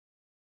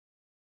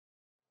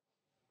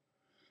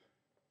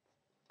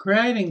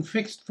Creating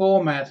fixed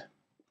format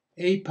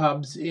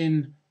EPUBs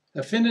in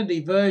Affinity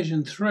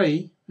version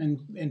 3, and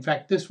in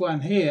fact this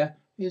one here,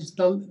 is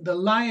the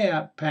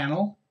layout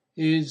panel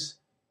is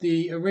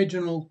the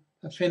original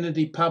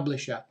Affinity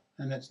Publisher,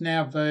 and it's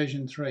now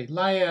version 3.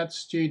 Layout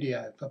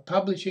Studio for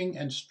publishing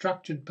and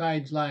structured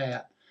page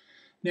layout.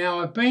 Now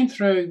I've been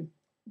through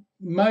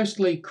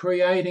mostly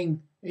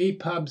creating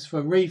EPUBs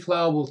for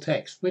reflowable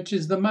text, which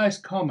is the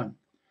most common.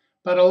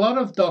 But a lot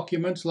of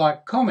documents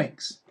like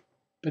comics,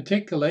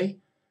 particularly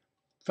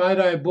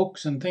photo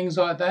books and things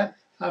like that,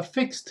 are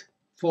fixed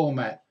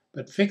format.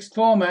 But fixed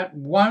format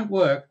won't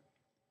work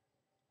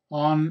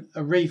on a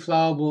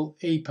reflowable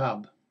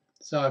EPUB.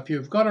 So if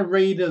you've got a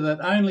reader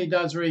that only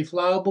does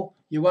reflowable,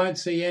 you won't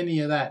see any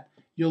of that.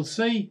 You'll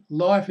see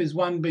Life is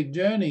One Big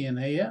Journey in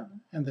here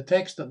and the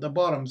text at the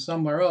bottom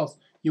somewhere else.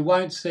 You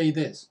won't see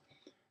this.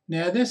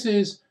 Now this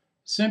is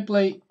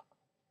simply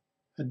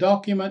a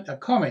document, a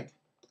comic,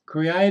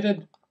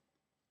 created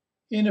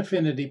in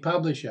Affinity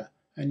Publisher.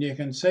 And you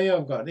can see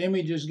I've got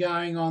images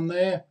going on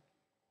there,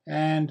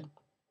 and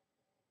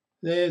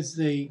there's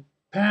the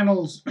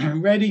panels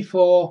ready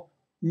for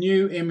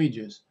new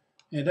images.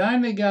 It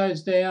only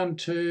goes down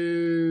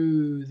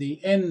to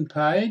the end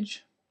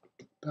page,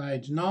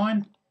 page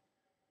 9.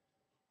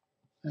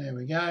 There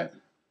we go.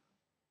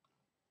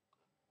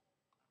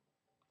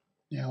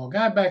 Now we'll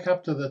go back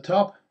up to the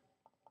top.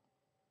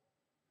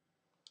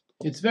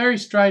 It's very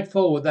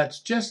straightforward.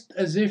 That's just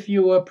as if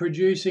you were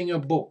producing a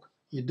book.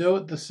 You do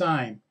it the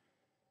same.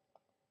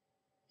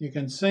 You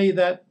can see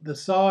that the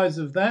size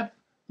of that.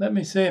 Let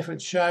me see if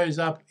it shows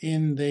up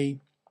in the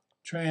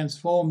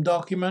transform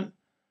document.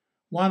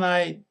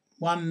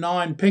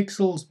 1819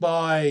 pixels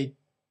by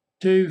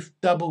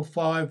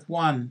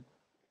 2551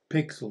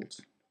 pixels,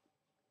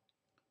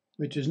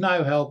 which is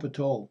no help at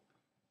all.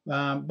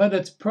 But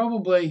it's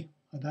probably,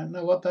 I don't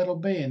know what that'll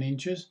be in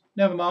inches.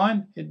 Never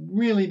mind, it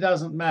really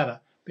doesn't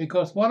matter,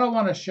 because what I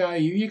want to show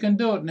you, you can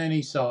do it in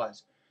any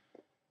size.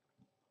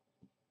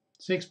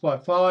 6 by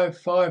 5,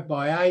 5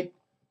 by 8,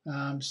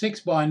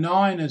 6 by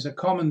 9 is a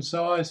common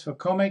size for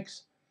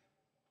comics,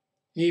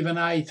 even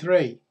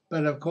A3.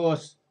 But of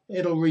course,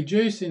 it'll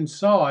reduce in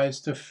size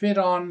to fit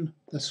on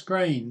the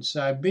screen.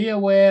 So be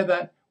aware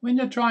that when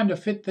you're trying to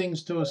fit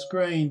things to a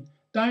screen,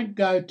 don't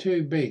go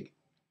too big.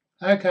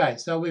 Okay,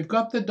 so we've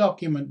got the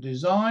document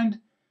designed.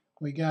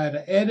 We go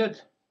to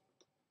Edit,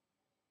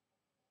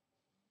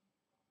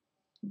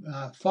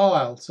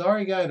 File,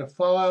 go to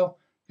File,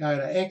 go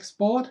to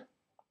Export,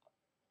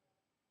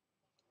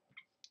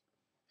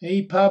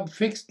 EPUB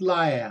Fixed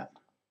Layout.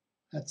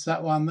 That's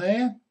that one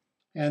there.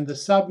 And the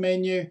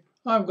submenu,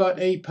 I've got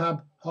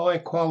EPUB High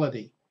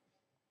Quality.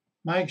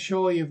 Make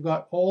sure you've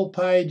got all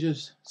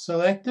pages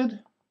selected.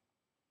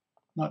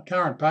 Not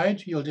current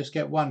page, you'll just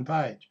get one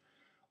page.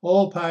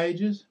 All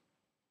pages.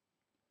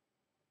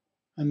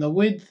 And the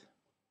width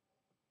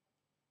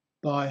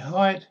by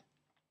height,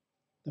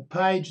 the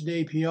page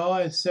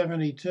DPI is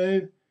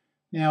 72.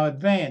 Now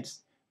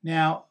advanced.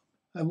 Now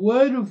a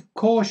word of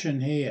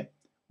caution here.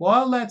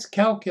 While that's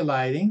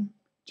calculating,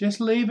 just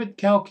leave it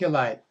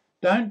calculate.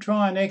 Don't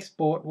try and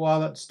export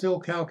while it's still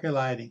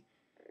calculating.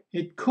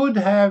 It could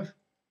have,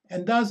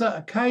 and does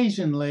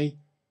occasionally,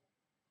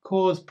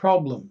 cause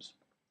problems.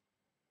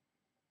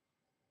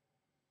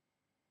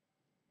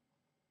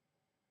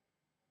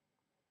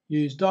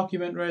 Use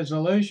document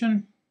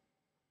resolution,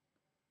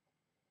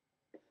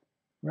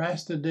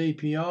 raster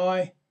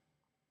DPI,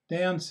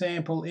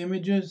 downsample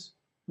images.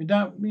 It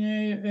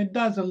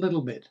does a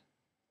little bit.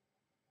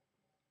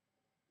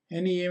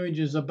 Any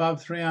images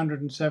above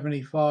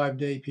 375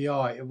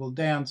 dpi, it will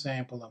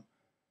downsample them.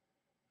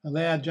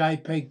 Allow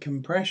JPEG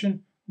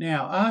compression.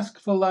 Now ask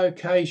for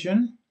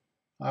location.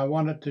 I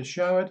want it to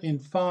show it in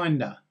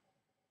Finder.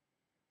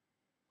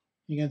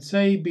 You can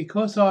see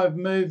because I've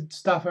moved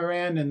stuff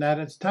around in that,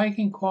 it's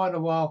taking quite a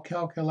while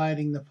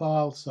calculating the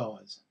file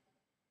size.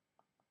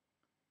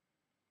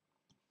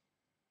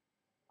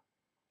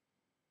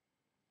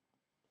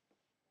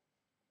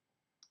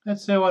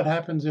 Let's see what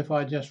happens if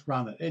I just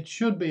run it. It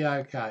should be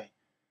okay.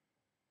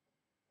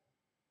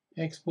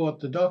 Export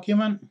the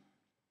document.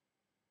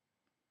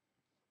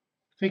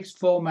 Fixed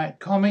format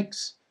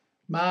comics,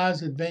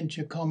 Mars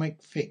Adventure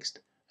Comic Fixed.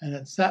 And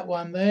it's that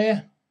one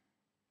there,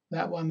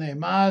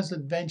 Mars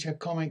Adventure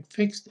Comic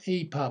Fixed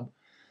EPUB.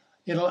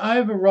 It'll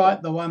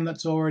overwrite the one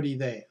that's already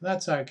there.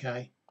 That's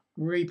okay.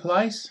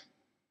 Replace.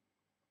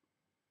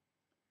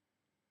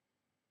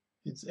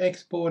 It's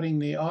exporting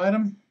the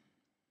item.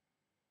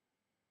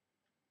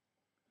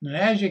 And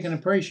as you can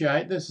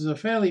appreciate, this is a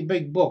fairly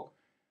big book.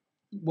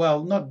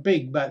 Well, not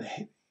big, but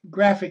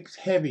graphics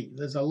heavy.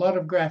 There's a lot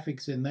of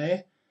graphics in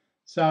there.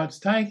 So it's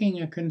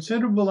taking a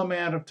considerable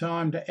amount of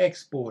time to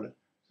export it.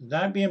 So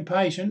don't be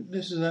impatient.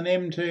 This is an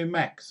M2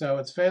 Mac, so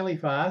it's fairly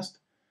fast.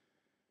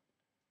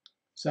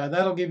 So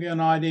that'll give you an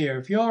idea.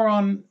 If you're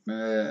on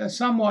a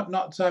somewhat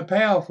not so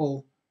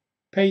powerful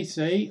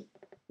PC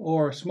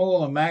or a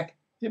smaller Mac,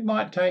 it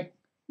might take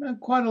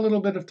quite a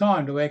little bit of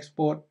time to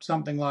export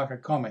something like a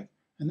comic.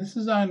 And this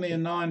is only a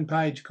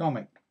 9-page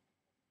comic.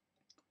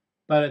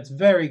 but it's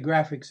very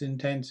graphics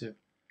intensive.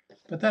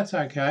 But that's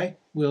okay.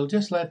 We'll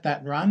just let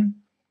that run,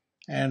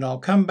 and I'll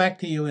come back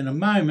to you in a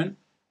moment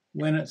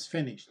when it's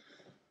finished.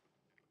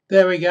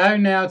 There we go.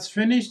 Now it's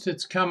finished.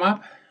 It's come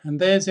up, and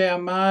there's our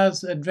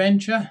Mars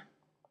Adventure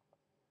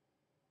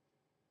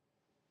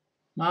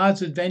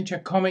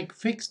Comic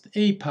Fixed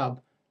EPUB.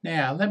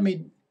 Now let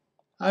me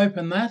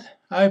open that.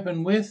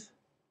 Open with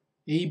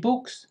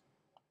eBooks,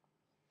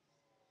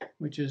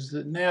 which is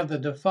now the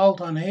default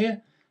on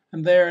here,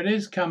 and there it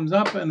is, comes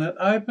up and it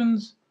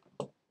opens.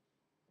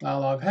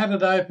 Well, I've had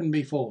it open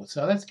before,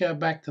 so let's go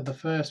back to the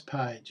first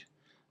page.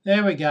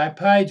 There we go,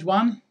 page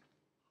 1,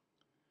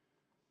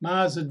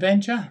 Mars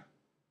Adventure.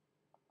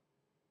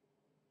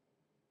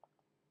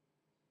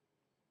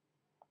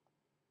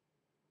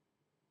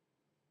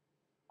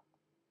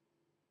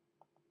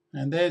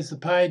 And there's the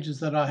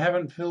pages that I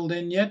haven't filled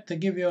in yet to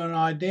give you an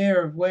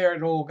idea of where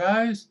it all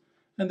goes.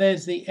 And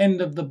there's the end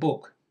of the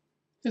book.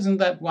 Isn't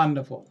that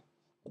wonderful?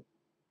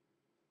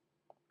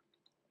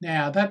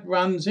 Now that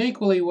runs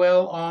equally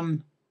well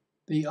on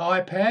the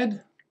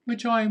iPad,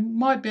 which I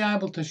might be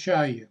able to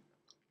show you.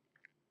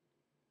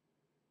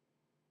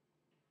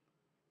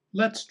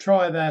 Let's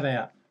try that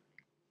out.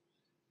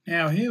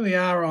 Now here we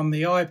are on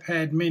the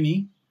iPad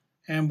mini,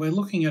 and we're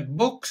looking at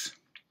books,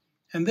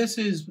 and this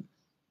is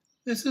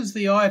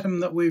the item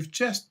that we've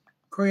just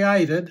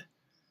created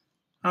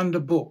under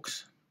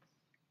books.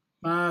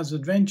 Mars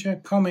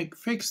Adventure Comic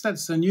Fix.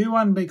 That's the new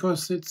one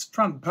because its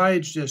front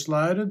page just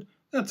loaded.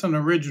 That's an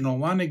original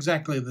one,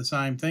 exactly the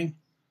same thing.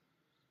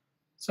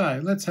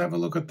 So let's have a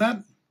look at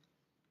that.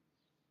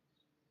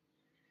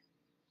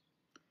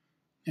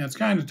 Now it's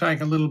going to take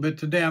a little bit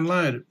to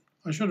download it.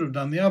 I should have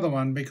done the other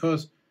one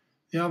because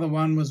the other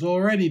one was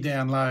already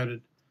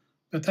downloaded,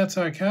 but that's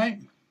okay.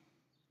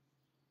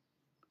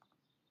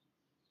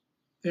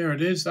 There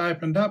it is,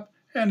 opened up,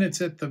 and it's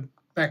at the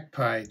back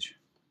page.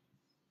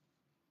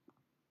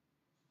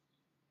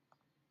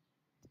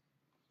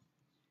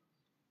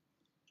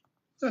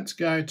 Let's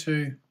go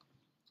to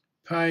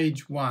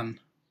page 1.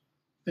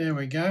 There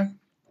we go.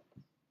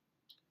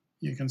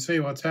 You can see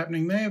what's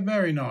happening there.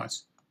 Very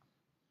nice.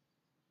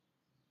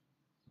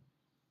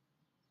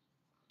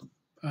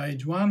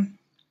 Page 1,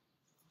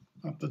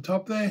 up the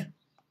top there.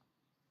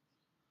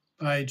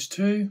 Page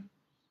 2.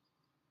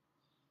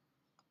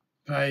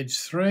 Page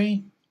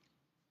 3.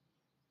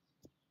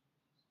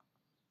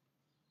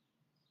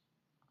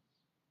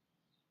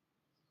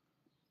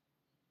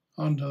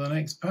 On to the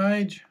next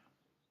page.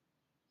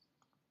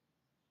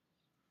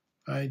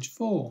 Page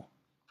 4.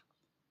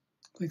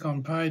 Click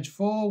on page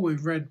 4.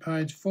 We've read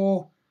page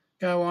 4.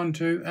 Go on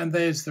to, and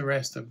there's the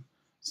rest of them.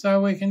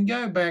 So we can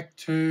go back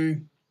to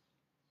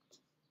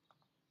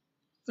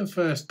the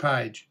first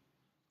page.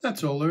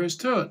 That's all there is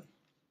to it.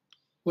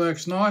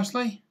 Works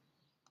nicely.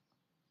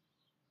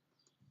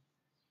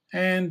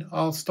 And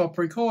I'll stop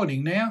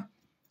recording now.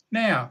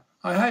 Now,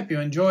 I hope you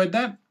enjoyed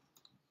that.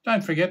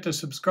 Don't forget to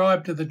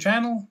subscribe to the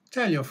channel,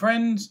 tell your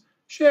friends,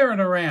 share it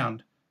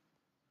around.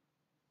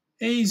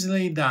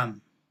 Easily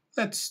done.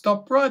 Let's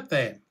stop right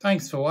there.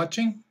 Thanks for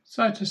watching.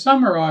 So to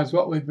summarise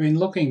what we've been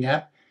looking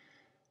at,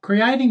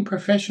 creating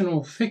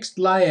professional fixed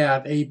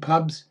layout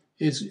EPUBs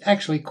is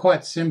actually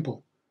quite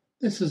simple.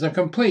 This is a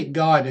complete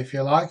guide, if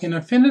you like, in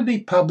Affinity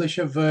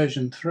Publisher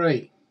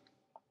V3.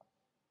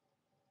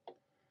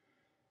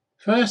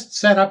 First,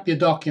 set up your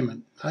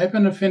document.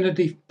 Open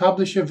Affinity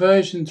Publisher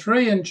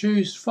V3 and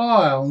choose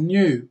File,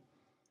 New.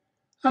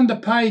 Under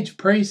Page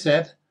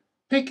Preset,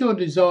 pick your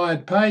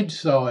desired page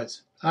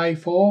size,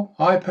 A4,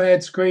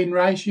 iPad screen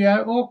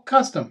ratio or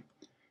custom.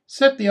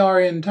 Set the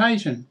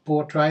orientation,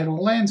 portrait or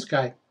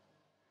landscape.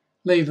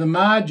 Leave the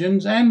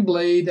margins and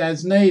bleed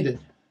as needed.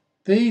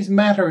 These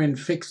matter in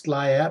fixed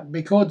layout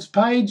because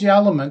page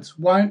elements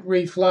won't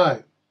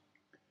reflow.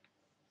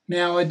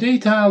 Now, I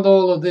detailed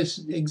all of this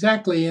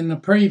exactly in the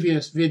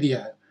previous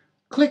video.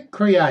 Click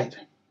Create.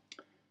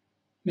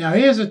 Now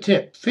here's a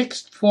tip.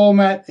 Fixed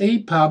format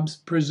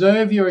EPUBs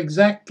preserve your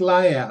exact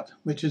layout,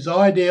 which is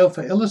ideal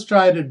for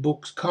illustrated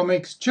books,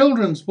 comics,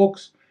 children's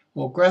books,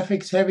 or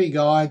graphics-heavy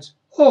guides,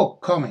 or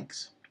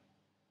comics.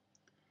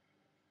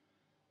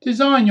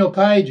 Design your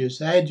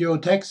pages. Add your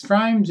text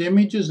frames,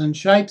 images, and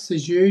shapes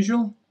as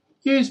usual.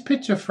 Use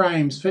picture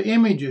frames for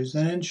images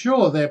and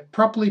ensure they're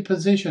properly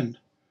positioned.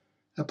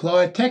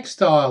 Apply text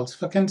styles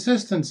for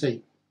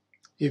consistency.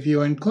 If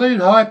you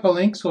include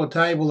hyperlinks or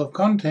table of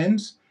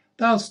contents,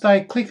 they'll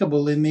stay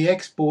clickable in the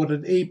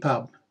exported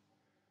EPUB.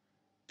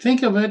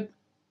 Think of it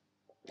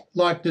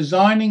like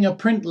designing a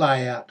print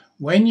layout.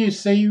 When you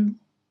see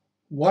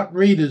what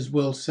readers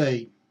will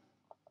see.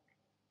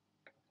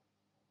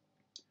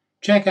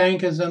 Check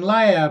anchors and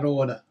layer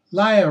order.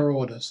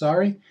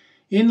 Inline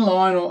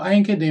or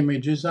anchored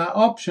images are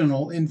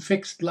optional in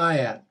fixed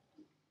layout.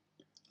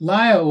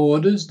 Layer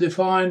orders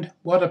define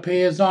what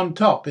appears on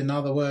top. In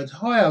other words,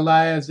 higher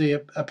layers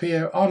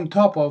appear on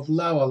top of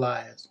lower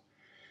layers.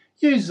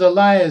 Use the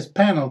Layers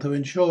panel to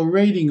ensure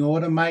reading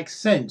order makes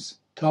sense,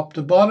 top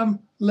to bottom,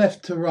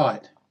 left to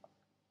right.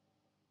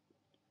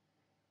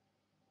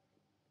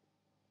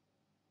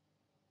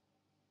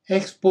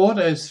 Export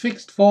as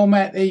fixed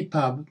format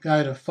EPUB.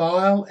 Go to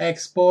File,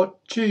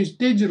 Export, choose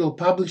Digital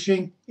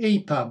Publishing,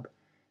 EPUB.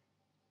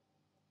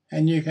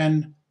 And you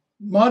can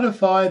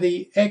modify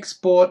the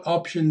Export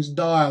Options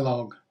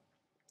dialog.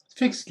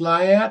 Fixed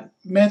layout,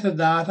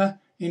 metadata,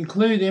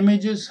 include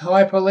images,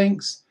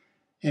 hyperlinks,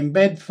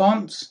 embed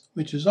fonts,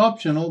 which is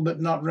optional but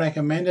not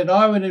recommended.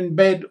 I would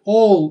embed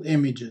all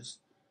images.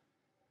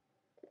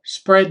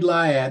 Spread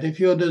layout. If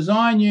your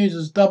design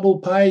uses double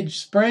page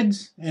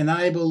spreads,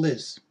 enable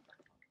this.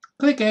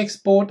 Click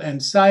Export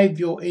and save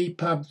your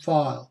EPUB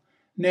file.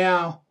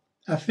 Now,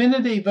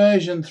 Affinity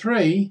version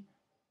 3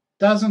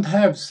 doesn't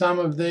have some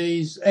of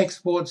these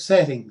export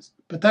settings,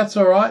 but that's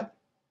alright.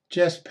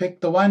 Just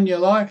pick the one you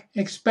like,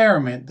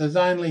 experiment. There's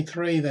only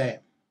 3 there.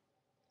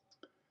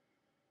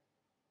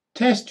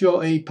 Test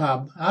your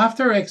EPUB.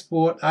 After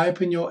export,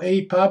 open your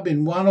EPUB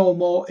in one or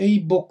more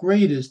ebook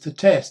readers to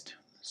test,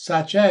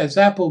 such as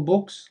Apple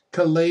Books,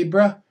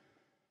 Calibra,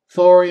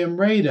 Thorium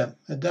Reader,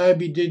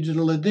 Adobe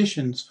Digital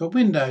Editions for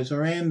Windows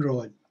or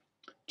Android.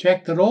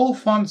 Check that all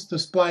fonts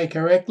display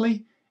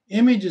correctly,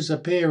 images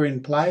appear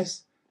in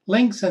place,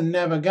 links and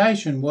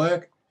navigation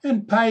work,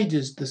 and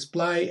pages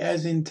display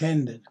as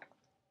intended.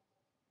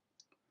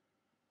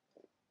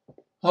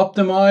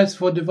 Optimize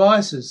for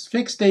devices.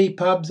 Fixed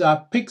EPUBs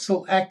are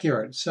pixel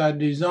accurate, so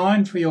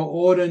designed for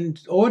your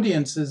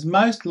audience's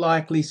most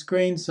likely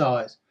screen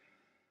size.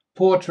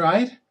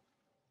 Portrait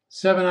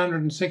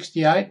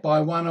 768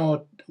 by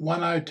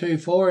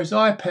 1024 is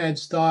iPad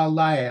style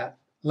layout.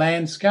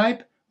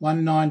 Landscape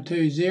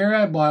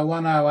 1920 by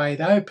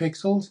 1080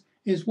 pixels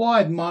is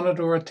wide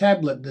monitor or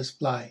tablet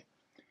display.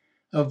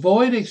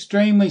 Avoid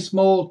extremely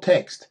small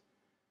text.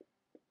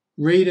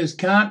 Readers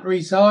can't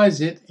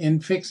resize it in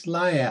fixed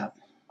layout.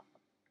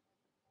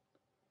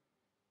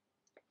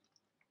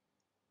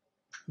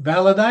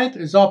 Validate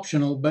is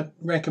optional but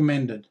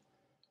recommended.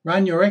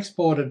 Run your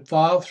exported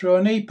file through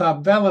an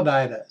EPUB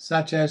validator,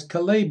 such as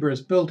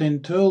Calibra's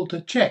built-in tool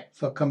to check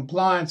for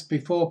compliance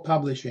before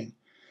publishing.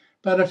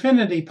 But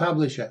Affinity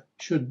Publisher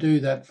should do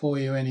that for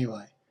you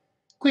anyway.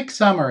 Quick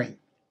summary.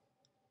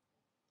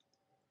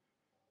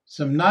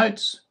 Some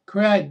notes: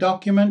 create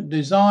document,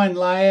 design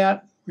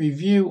layout,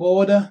 review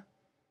order,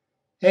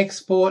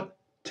 export,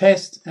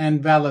 test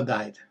and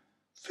validate.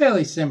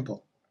 Fairly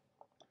simple.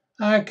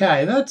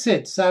 Okay, that's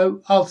it.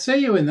 So I'll see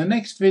you in the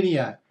next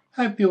video.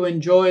 Hope you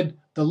enjoyed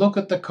the look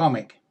at the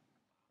comic.